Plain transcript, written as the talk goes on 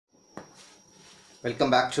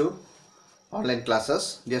Welcome back to online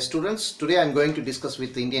classes. Dear students, today I am going to discuss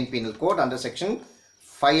with the Indian Penal Code under section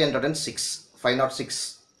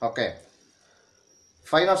 506. Okay.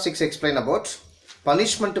 506 explain about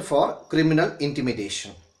punishment for criminal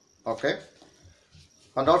intimidation. Okay.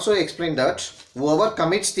 And also explain that whoever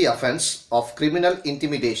commits the offense of criminal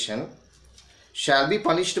intimidation shall be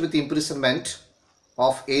punished with imprisonment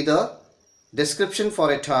of either description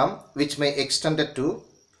for a term which may extend it to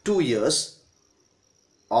 2 years,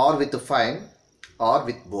 or with a fine, or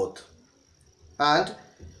with both. And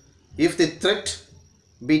if the threat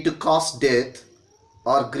be to cause death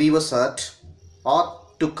or grievous hurt, or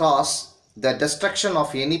to cause the destruction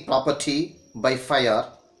of any property by fire,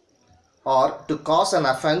 or to cause an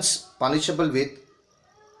offense punishable with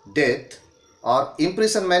death or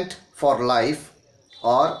imprisonment for life,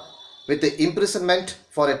 or with the imprisonment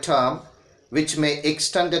for a term which may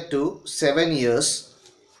extend it to 7 years,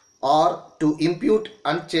 or to impute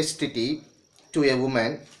unchastity to a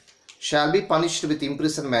woman, shall be punished with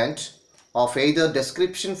imprisonment of either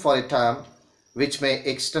description for a term which may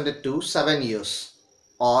extend it to 7 years,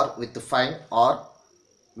 or with the fine, or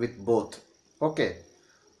with both. Okay.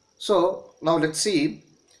 So now let's see,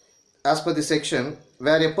 as per the section,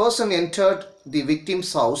 where a person entered the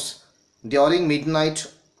victim's house during midnight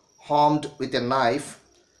armed with a knife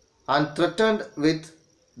and threatened with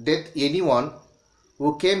death anyone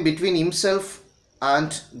who came between himself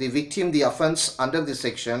and the victim, the offense under this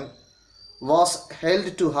section was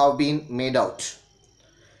held to have been made out.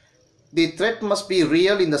 The threat must be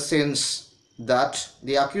real in the sense that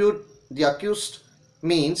the accused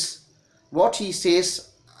means what he says,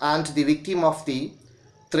 and the victim of the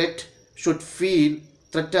threat should feel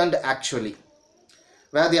threatened actually.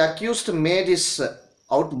 Where the accused made his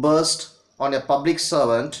outburst on a public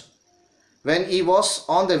servant when he was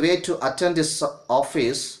on the way to attend his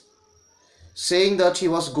office, saying that he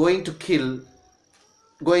was going to kill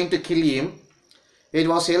him, it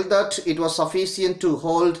was held that it was sufficient to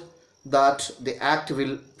hold that the act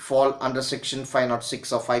will fall under section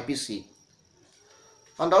 506 of IPC.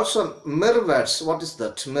 And also mere words. What is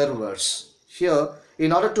that? Mere words. Here,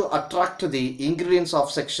 in order to attract the ingredients of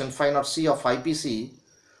section 506 of IPC,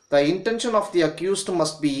 the intention of the accused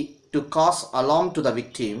must be to cause alarm to the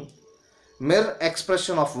victim. Mere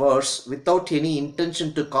expression of words without any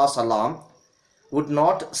intention to cause alarm would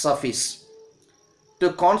not suffice.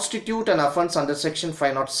 To constitute an offence under section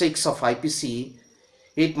 506 of IPC,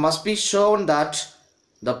 it must be shown that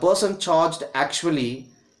the person charged actually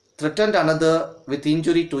threatened another with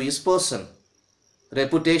injury to his person,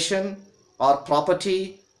 reputation, or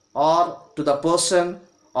property, or to the person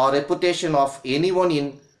or reputation of anyone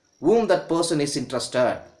in whom that person is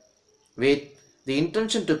interested, with the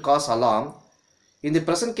intention to cause alarm. In the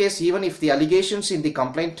present case, even if the allegations in the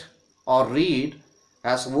complaint are read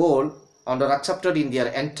as whole and are accepted in their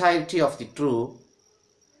entirety of the true,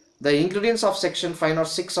 the ingredients of section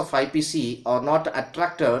 506 of IPC are not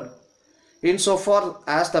attracted insofar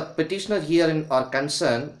as the petitioner herein are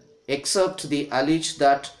concerned, except the allege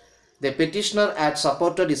that the petitioner had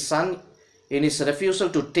supported his son in his refusal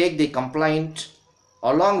to take the complaint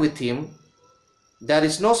along with him. There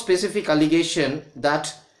is no specific allegation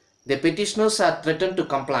that the petitioners had threatened to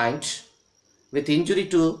complaint with injury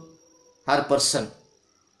to her person,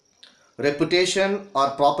 reputation,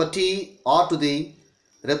 or property, or to the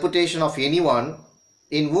reputation of anyone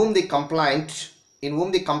in whom the complainant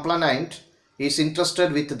is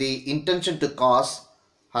interested with the intention to cause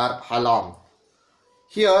her alarm.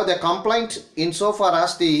 Here the complaint, insofar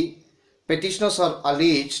as the petitioners are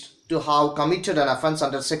alleged to have committed an offence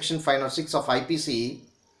under section 506 of IPC,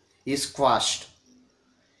 is quashed.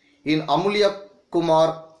 In Amulya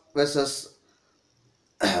Kumar versus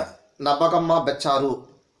Nabagamma Becharu,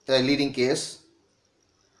 a leading case,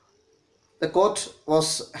 the court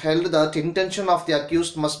was held that intention of the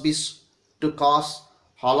accused must be to cause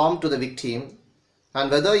alarm to the victim, and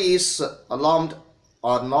whether he is alarmed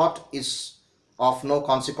or not is of no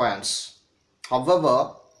consequence.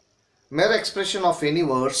 However, mere expression of any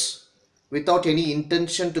words without any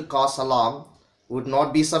intention to cause alarm would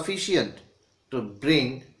not be sufficient to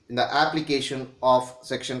bring in the application of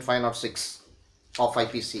section 506 of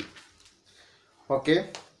IPC.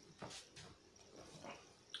 Okay.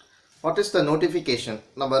 What is the notification?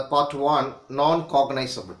 Number part 1,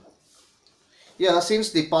 non-cognizable. Here,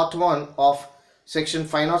 since the part 1 of section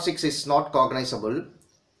 506 is not cognizable,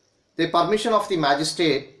 the permission of the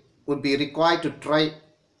magistrate would be required to try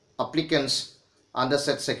applicants under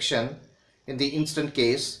said section. In the instant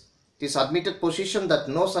case, it is admitted position that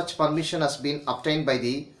no such permission has been obtained by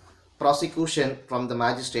the prosecution from the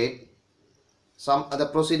magistrate. Some other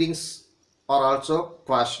proceedings are also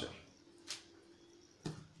quashed.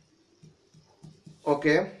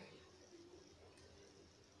 Okay.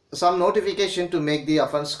 Some notification to make the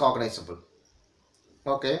offense cognizable.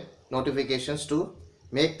 Okay, notifications to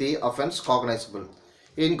make the offense cognizable.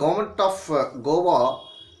 In Government of Goa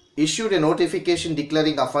issued a notification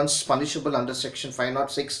declaring offense punishable under section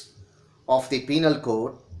 506 of the Penal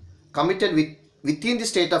Code committed within the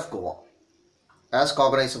state of Goa as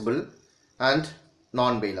cognizable and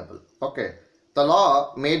non-bailable. Okay, the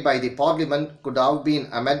law made by the Parliament could have been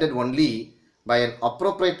amended only by an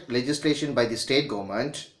appropriate legislation by the state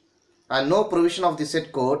government, and no provision of the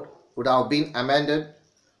said code would have been amended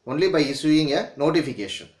only by issuing a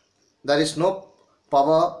notification. There is no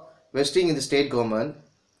power vesting in the state government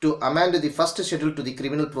to amend the first schedule to the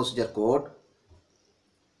Criminal Procedure Code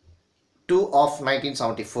 2 of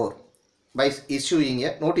 1974 by issuing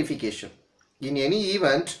a notification. In any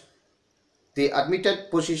event, the admitted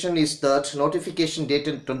position is that notification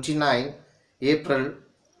dated 29 April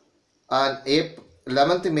and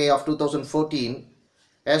 11th May of 2014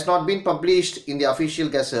 has not been published in the official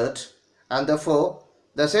gazette, and therefore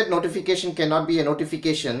the said notification cannot be a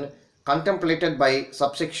notification contemplated by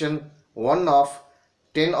subsection 1 of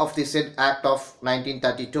 10 of the said Act of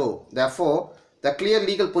 1932. Therefore, the clear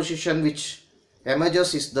legal position which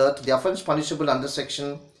emerges is that the offence punishable under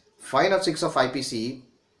section 506 of IPC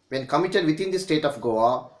when committed within the state of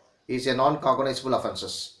Goa is a non-cognizable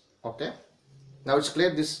offences. Okay. Now it's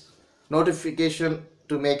clear this notification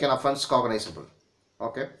to make an offence cognizable.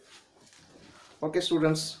 Okay. Okay,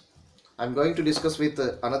 students. I'm going to discuss with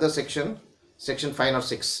another section, section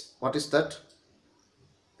 506. What is that?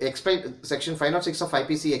 Section 506 of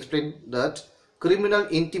IPC explained that criminal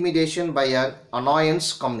intimidation by an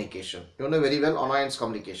annoyance communication. You know very well annoyance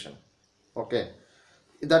communication. Okay.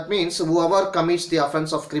 That means whoever commits the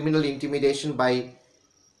offense of criminal intimidation by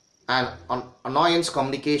an annoyance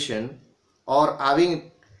communication or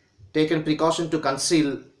having taken precaution to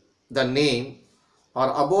conceal the name or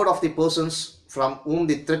abode of the persons from whom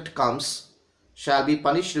the threat comes shall be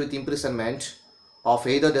punished with imprisonment of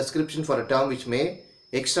either description for a term which may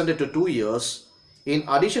extend to 2 years, in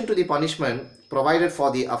addition to the punishment provided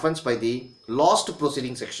for the offence by the last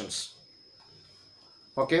proceeding sections.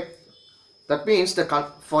 Okay, that means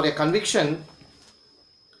for a conviction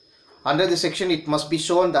under the section, it must be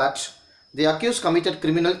shown that the accused committed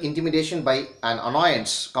criminal intimidation by an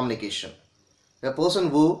annoyance communication. A person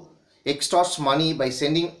who extorts money by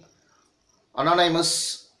sending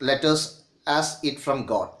anonymous letters as it from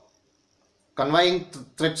God, conveying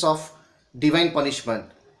threats of divine punishment.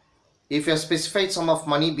 If a specified sum of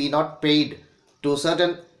money be not paid to a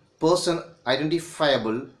certain person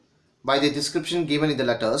identifiable by the description given in the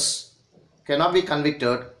letters, cannot be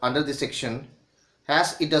convicted under this section,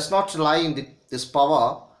 as it does not lie in this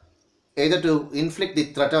power either to inflict the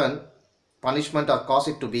threatened punishment or cause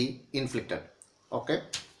it to be inflicted. Okay.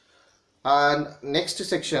 And next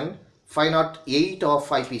section 508 of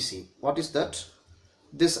IPC. What is that?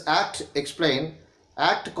 This act explain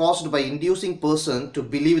act caused by inducing person to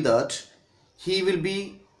believe that he will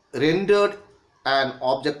be rendered an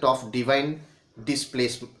object of divine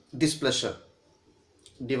displeasure.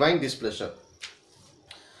 Divine displeasure.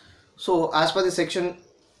 So as per the section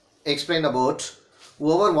explained about,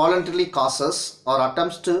 whoever voluntarily causes or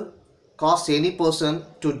attempts to cause any person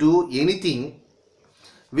to do anything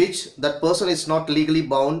which that person is not legally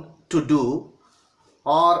bound to do,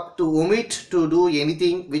 or to omit to do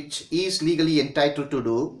anything which he is legally entitled to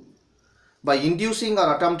do, by inducing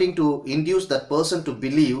or attempting to induce that person to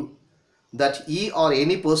believe that he or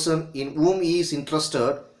any person in whom he is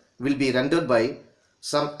interested will be rendered by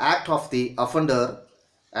some act of the offender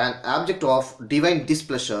an object of divine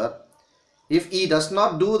displeasure, if he does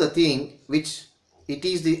not do the thing which it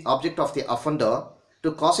is the object of the offender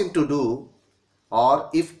to cause him to do, or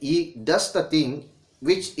if he does the thing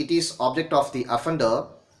which it is object of the offender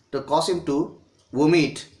to cause him to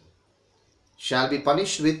omit, shall be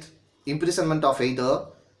punished with imprisonment of either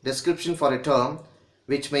description for a term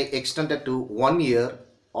which may extend to 1 year,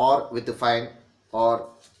 or with the fine, or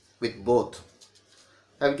with both.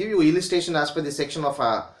 I will give you illustration as per the section of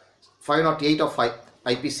 508 of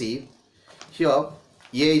IPC. Here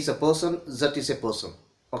A is a person, Z is a person.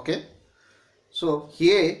 Okay. So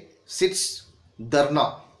A sits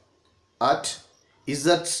dharna at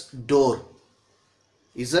Z's door.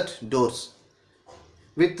 Z doors,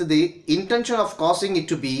 with the intention of causing it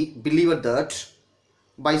to be believed that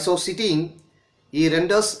by so sitting he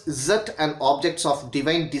renders Z an object of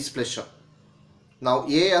divine displeasure. Now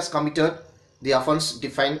A has committed the offence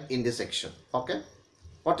defined in this section. Okay.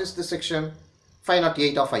 What is this section?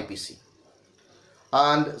 508 of IPC.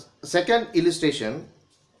 And second illustration,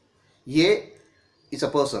 A is a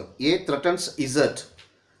person. A threatens Z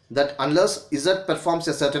that unless Z performs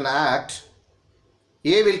a certain act,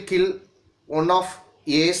 A will kill one of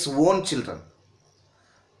A's own children.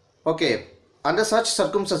 Okay, under such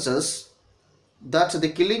circumstances, that the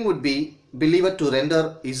killing would be believed to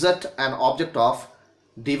render Z an object of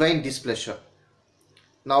divine displeasure.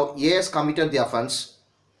 Now A has committed the offense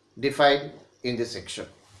defined in this section.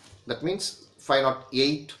 That means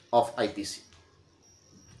 508 of IPC.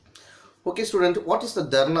 Okay student, what is the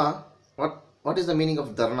dharna? What is the meaning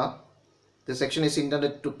of dharna? This section is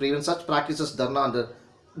intended to prevent such practices dharna under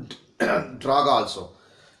draga also.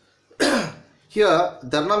 Here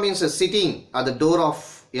dharna means a sitting at the door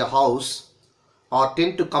of a house or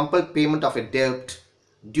tend to compel payment of a debt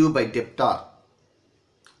due by debtor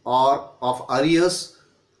or of arrears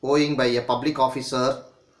owing by a public officer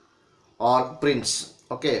or prince.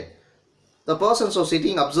 Okay, the person so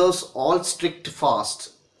sitting observes all strict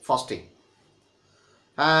fasting,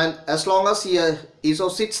 and as long as he so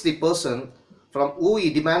sits, the person from who he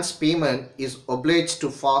demands payment is obliged to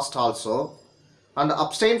fast also and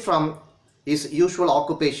abstain from his usual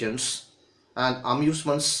occupations and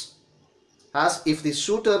amusements, as if the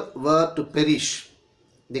shooter were to perish,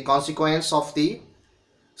 the consequence of the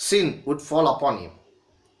sin would fall upon him.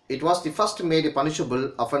 It was the first made a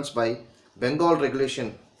punishable offense by Bengal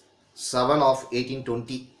Regulation 7 of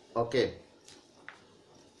 1820. Okay.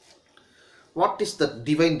 What is the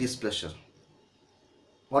divine displeasure?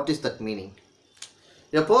 What is that meaning?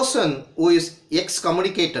 A person who is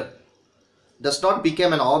excommunicated does not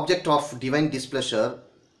become an object of divine displeasure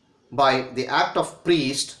by the act of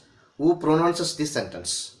priest who pronounces this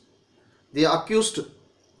sentence. The accused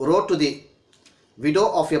wrote to the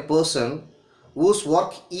widow of a person whose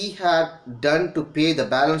work he had done to pay the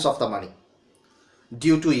balance of the money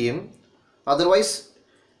due to him, otherwise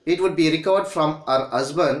it would be recovered from her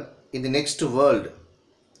husband in the next world.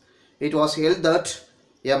 It was held that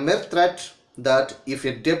a mere threat that if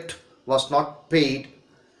a debt was not paid,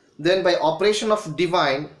 then by operation of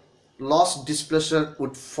divine law's displeasure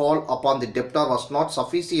would fall upon the debtor was not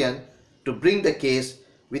sufficient to bring the case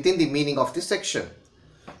within the meaning of this section,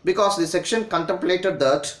 because the section contemplated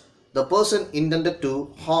that the person intended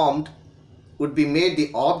to harmed would be made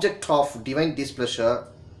the object of divine displeasure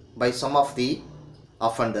by some of the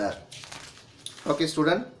offender. Okay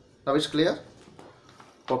student, now it's clear.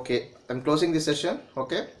 Okay, I'm closing this session.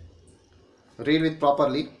 Okay, read it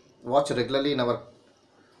properly, watch regularly in our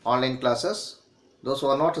online classes. Those who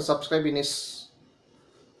are not subscribed in this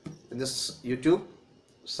YouTube,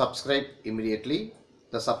 subscribe immediately.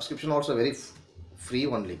 The subscription also very free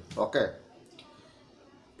only. Okay,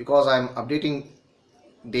 because I am updating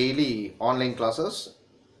daily online classes,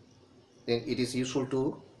 it is useful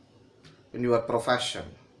to in your profession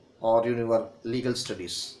or in your legal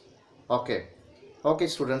studies. Okay, okay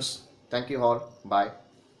students, thank you all. Bye,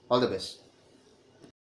 all the best.